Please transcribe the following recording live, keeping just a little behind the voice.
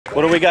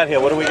What do we got here?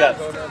 What do we got? I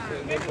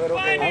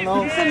don't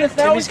know.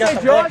 Timmy's got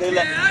the pick. Is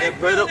that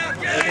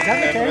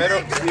the case?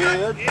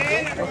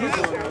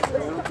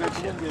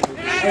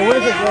 Hey, what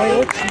is it, bro? He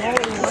looks small.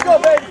 Let's go,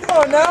 baby. Come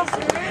on now.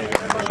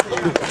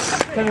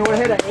 Timmy, we're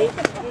hit at 8.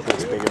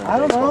 I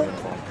don't know.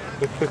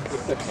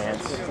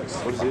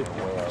 What is it?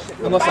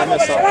 Unless I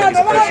missed something.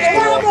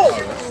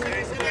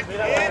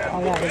 Oh,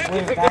 yeah, his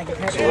wing's back.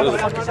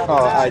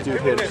 Oh, I do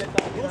hit it.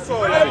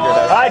 All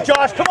right,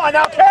 Josh, come on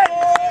now, kid!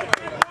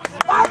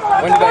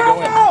 When did I go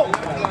in?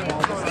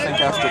 I think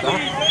after that.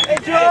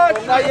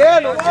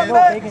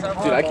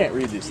 Dude, I can't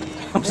read these things.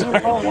 I'm sorry.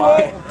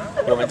 Why?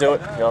 You want me to do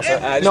it? You all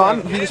set? No,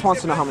 he just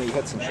wants to know how many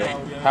hits and shit.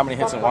 How many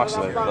hits and walks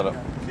did I let up?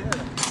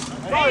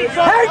 Hey,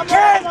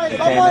 kid! He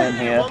came in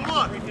here.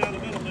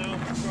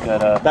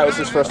 Got that was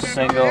his first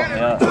single,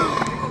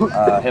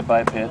 yeah. Hit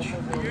by pitch.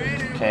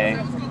 K.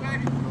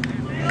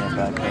 Hit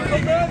by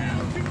K.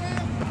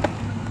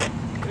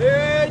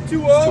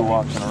 2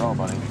 walks in a row,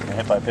 buddy. And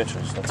hit by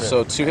pitches. That's it.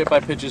 So 2 hit by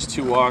pitches,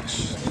 2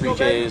 walks, 3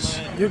 Ks.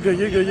 You're good.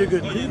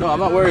 No, I'm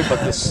not worried about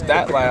the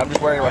stat line. I'm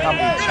just worried about how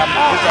many hits I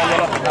let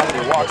up and how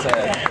many walks I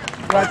had.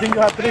 I think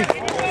you have 3.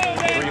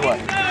 3 what?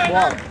 1.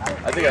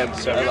 I think I had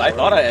 7. I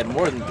thought I had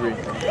more than 3. I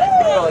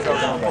felt like I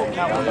was on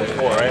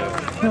 4, right?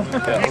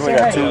 Yeah, we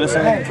got 2 this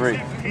inning, 3.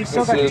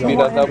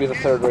 That'll be the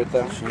 3rd right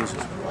there. Jesus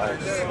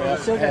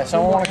Christ. Yeah,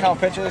 someone want to count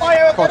pitches?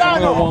 Coach,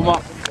 I'm going to warm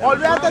up.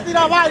 Olvídate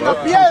tirar vaina,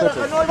 piedra,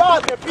 que no hay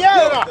bate,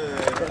 piedra.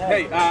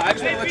 Hey, I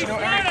just want to let you know,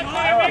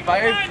 Eric, if I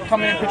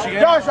come in and pitch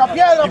again, Joshua,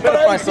 piedra, you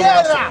better find someone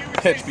else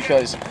to pitch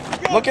because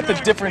look at the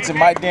difference in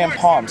my damn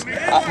palms.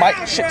 My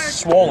shit's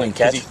swollen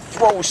because he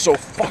throws so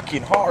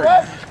fucking hard.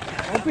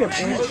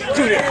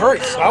 Dude, it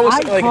hurts. I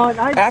was like,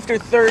 after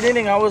 3rd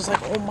inning, I was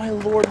like, oh my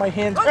lord, my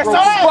hands broke.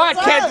 Spot,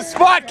 kid! The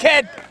spot,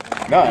 kid!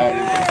 No,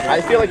 I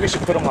feel like we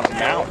should put him on the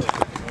mound.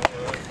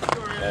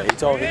 Yeah, he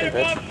told me he can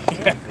pitch.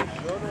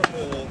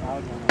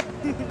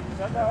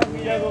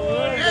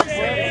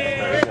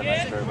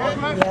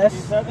 Yes.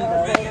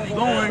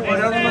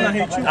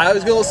 I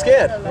was a little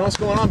scared. I don't know what's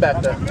going on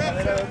back there.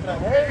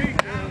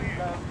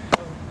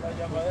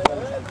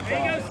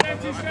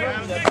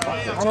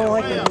 I don't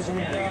like it using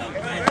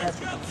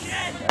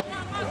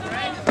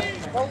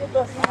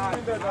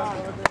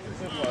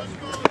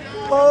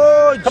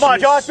Oh, come on,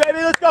 Josh, baby,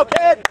 let's go,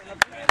 kid!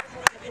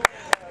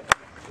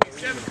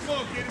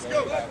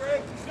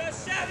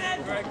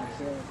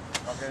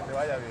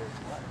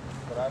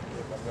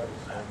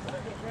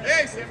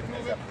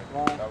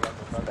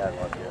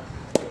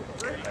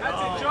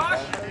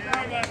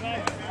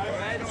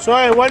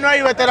 Soy bueno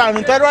ahí, veterano,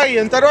 entero ahí,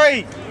 entero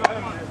ahí.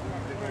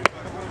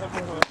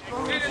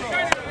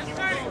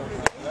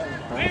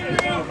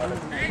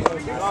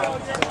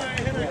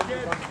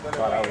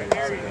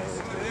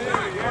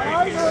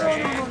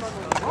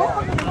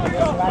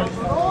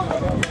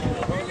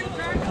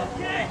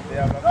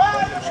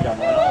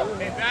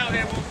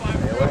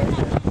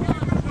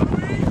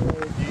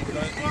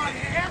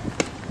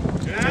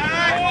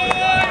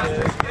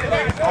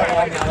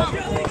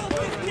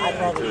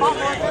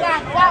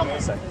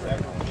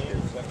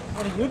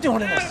 What are you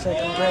doing in the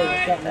 2nd grade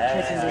with getting the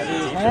kissing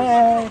disease?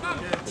 Hey!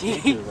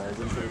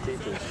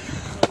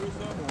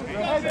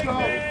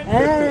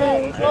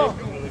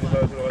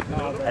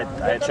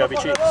 I had chubby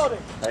cheeks.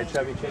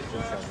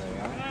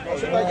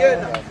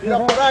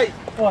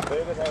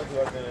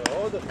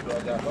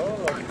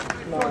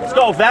 Let's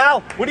go,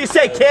 Val. What do you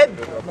say, kid?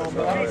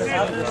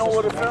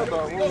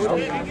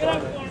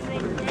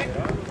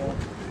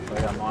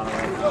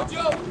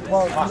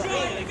 Well,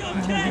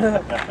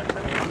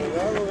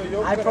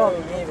 I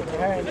probably gave it to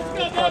her, and now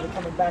it's probably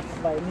coming back to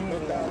bite me.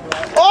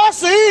 Oh,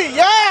 sí,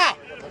 yeah!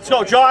 Let's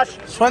go, Josh.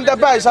 Swing that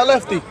back, it's a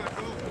lefty.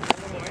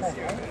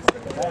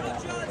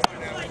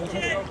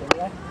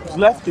 It's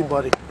lefty,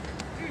 buddy.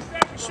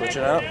 Switch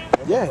it out.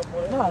 Yeah.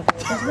 No,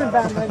 he's been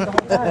batting right the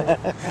whole time.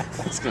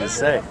 I was going to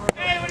say.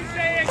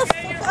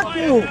 Fuck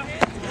you!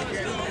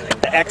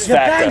 The X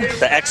Factor.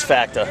 The X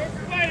Factor.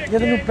 You're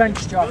the new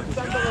bench jockey.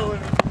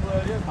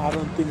 I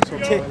don't think so.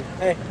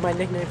 Hey, my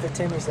nickname for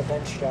Timmy is the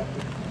bench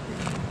jockey.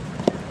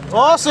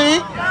 Oh,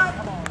 sí.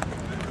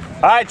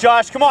 All right,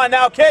 Josh, come on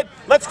now, kid.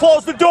 Let's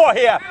close the door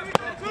here.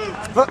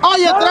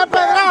 Oye, 3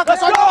 pedradas, que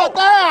son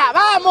botea,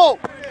 vamos.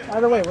 By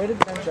the way, where did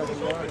the bench jockey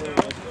go?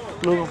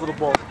 Looking for the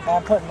ball.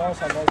 I'm putting those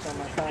highlights on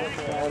my phone.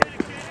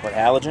 What,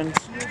 halogens?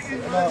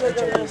 No,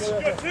 HIVs.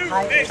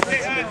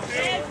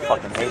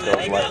 Fucking hate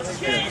those lights.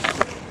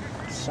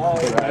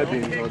 Sorry.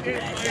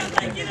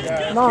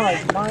 No,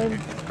 mine,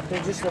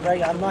 they're just the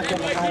regular. I'm not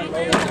getting the high and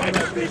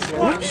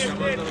low. Oops.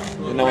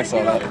 You know I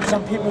saw that.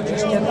 Some people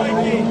just get the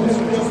high and low.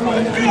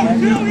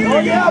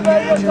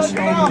 Just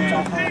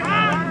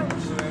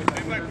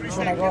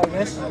when I go like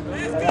this, I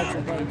like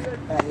to think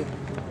at you.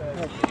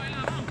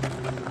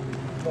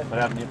 What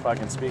happened to your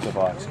fucking speaker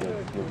box, kid?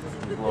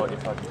 You blow out your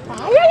fucking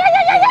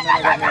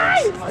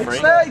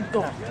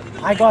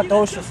I got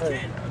those for free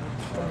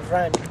from a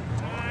friend.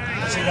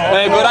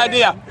 Hey, good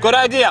idea. Good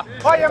idea.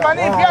 Oye,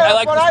 manín, I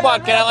like the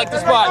spot, kid. I like the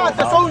spot.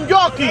 Soy un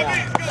jockey.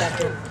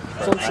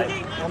 So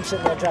I'm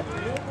sitting there dropping.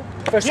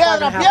 first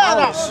Piedra, 5.5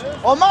 hours.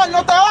 piedras. Omar,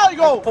 no te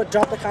oigo.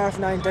 Drop the car off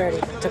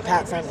 9:30 to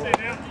Pat Fenton.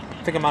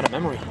 I think I'm out of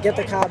memory. Get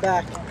the car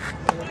back.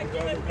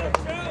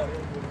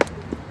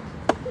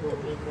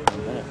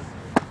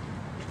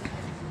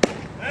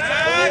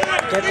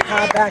 Get the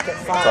car back at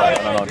 5. Sorry,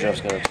 no,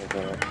 Jeff's got to take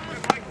over.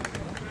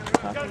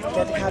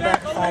 Get the car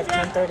back at 5,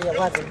 10:30,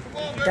 11.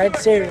 Dead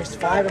serious,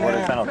 5.5. What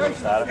did penalty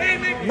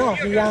Saturday? No,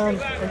 he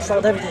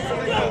installed everything for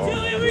me.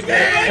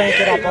 Crank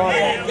it up all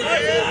day.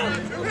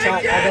 I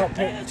got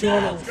paid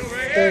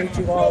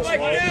 $232 for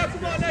it.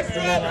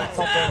 And then I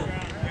fucking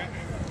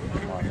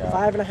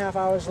 5.5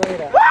 hours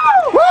later.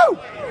 Woo!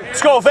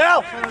 Let's go,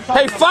 Val!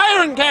 Hey,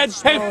 firing,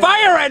 kids! Hey,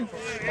 firing!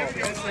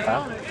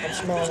 Huh? I'm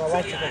smelling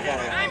electrical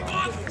fire.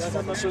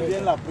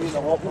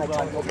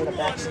 Open the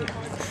backseat,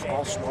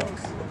 all smoke.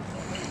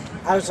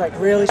 I was like,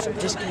 really? So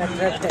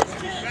disconnected everything.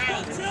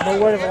 No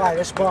word of a lie,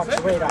 this box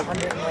weighed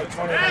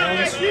 120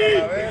 pounds.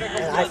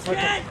 And I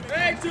freaking,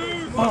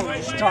 boom,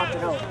 just dropped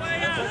it out.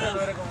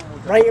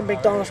 Right in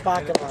McDonald's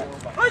parking lot.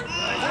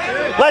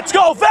 Let's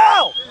go,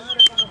 Val!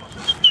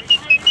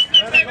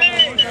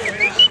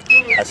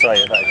 I saw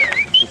you.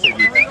 You said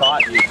you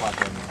thought you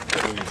fucking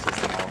blew your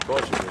system out. Of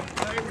course you did.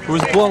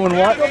 Who's blowing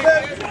what?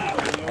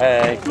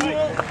 Hey.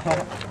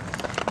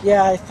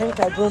 Yeah, I think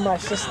I blew my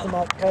system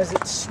up because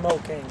it's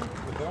smoking.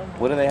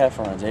 What do they have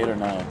for runs? 8 or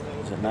 9?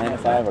 Is it 9 to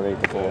 5 or 8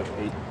 to 4?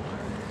 8.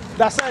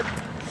 That's it.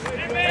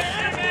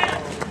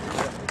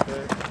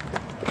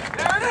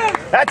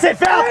 That's it,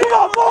 Val! Come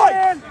on, boy!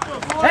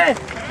 Hey!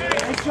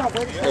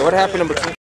 Hey, what happened in between?